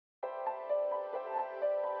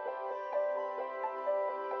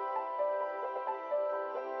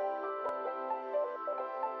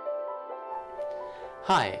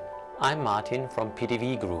Hi, I'm Martin from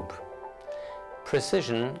PTV Group.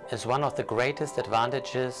 Precision is one of the greatest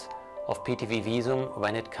advantages of PTV Visum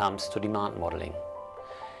when it comes to demand modeling.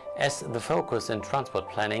 As the focus in transport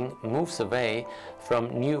planning moves away from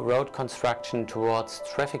new road construction towards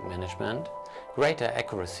traffic management, greater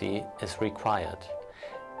accuracy is required.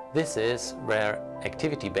 This is where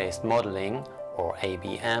activity-based modeling, or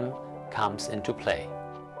ABM, comes into play.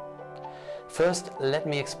 First, let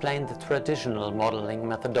me explain the traditional modeling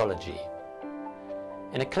methodology.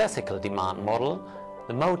 In a classical demand model,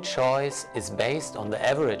 the mode choice is based on the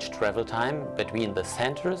average travel time between the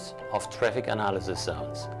centers of traffic analysis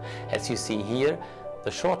zones. As you see here,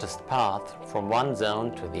 the shortest path from one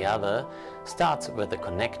zone to the other starts with a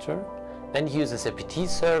connector, then uses a PT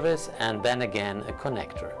service and then again a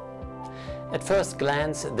connector. At first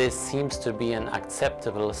glance, this seems to be an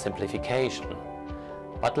acceptable simplification.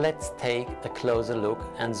 But let's take a closer look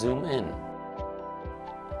and zoom in.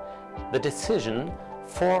 The decision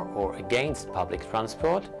for or against public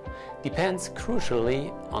transport depends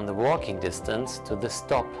crucially on the walking distance to the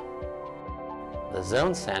stop. The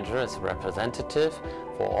zone center is representative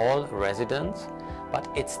for all residents, but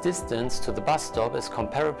its distance to the bus stop is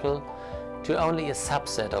comparable to only a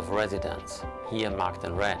subset of residents, here marked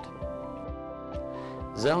in red.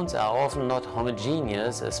 Zones are often not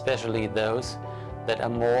homogeneous, especially those that are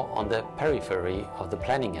more on the periphery of the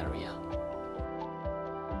planning area.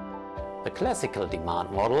 The classical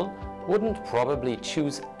demand model wouldn't probably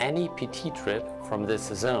choose any PT trip from this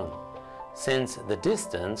zone, since the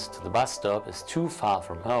distance to the bus stop is too far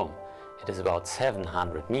from home. It is about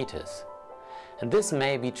 700 meters. And this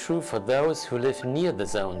may be true for those who live near the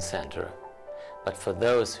zone center, but for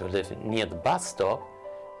those who live near the bus stop,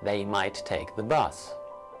 they might take the bus.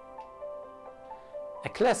 A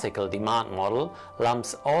classical demand model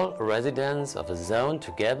lumps all residents of a zone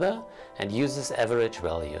together and uses average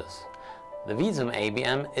values. The Visum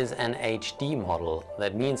ABM is an HD model,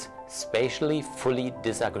 that means spatially fully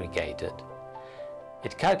disaggregated.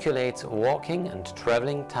 It calculates walking and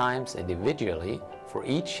traveling times individually for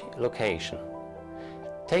each location.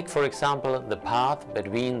 Take for example the path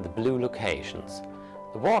between the blue locations.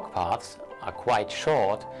 The walk paths are quite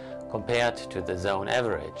short compared to the zone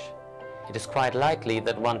average. It is quite likely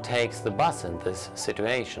that one takes the bus in this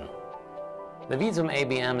situation. The Visum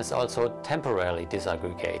ABM is also temporally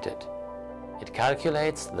disaggregated. It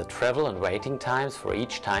calculates the travel and waiting times for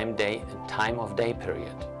each time of day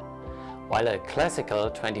period. While a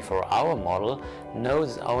classical 24-hour model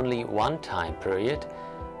knows only one time period,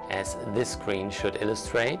 as this screen should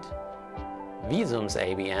illustrate, Visum's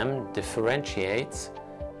ABM differentiates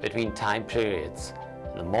between time periods.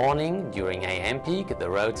 In the morning, during AM peak, the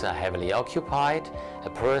roads are heavily occupied. A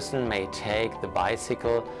person may take the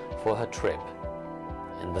bicycle for her trip.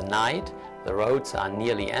 In the night, the roads are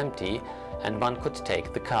nearly empty and one could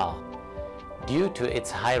take the car. Due to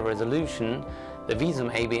its high resolution, the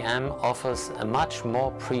Visum ABM offers a much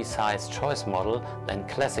more precise choice model than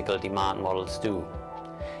classical demand models do.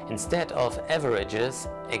 Instead of averages,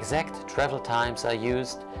 exact travel times are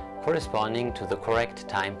used corresponding to the correct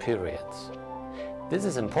time periods. This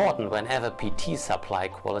is important whenever PT supply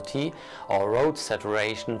quality or road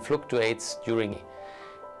saturation fluctuates during.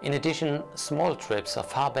 In addition, small trips are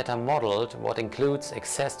far better modeled, what includes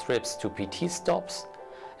access trips to PT stops,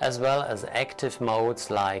 as well as active modes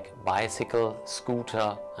like bicycle,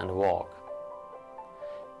 scooter and walk.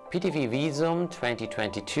 PTV Visum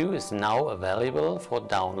 2022 is now available for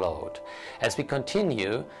download. As we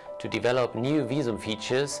continue to develop new Visum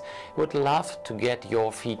features, we would love to get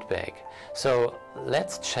your feedback. So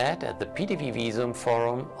let's chat at the PTV Visum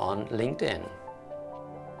forum on LinkedIn.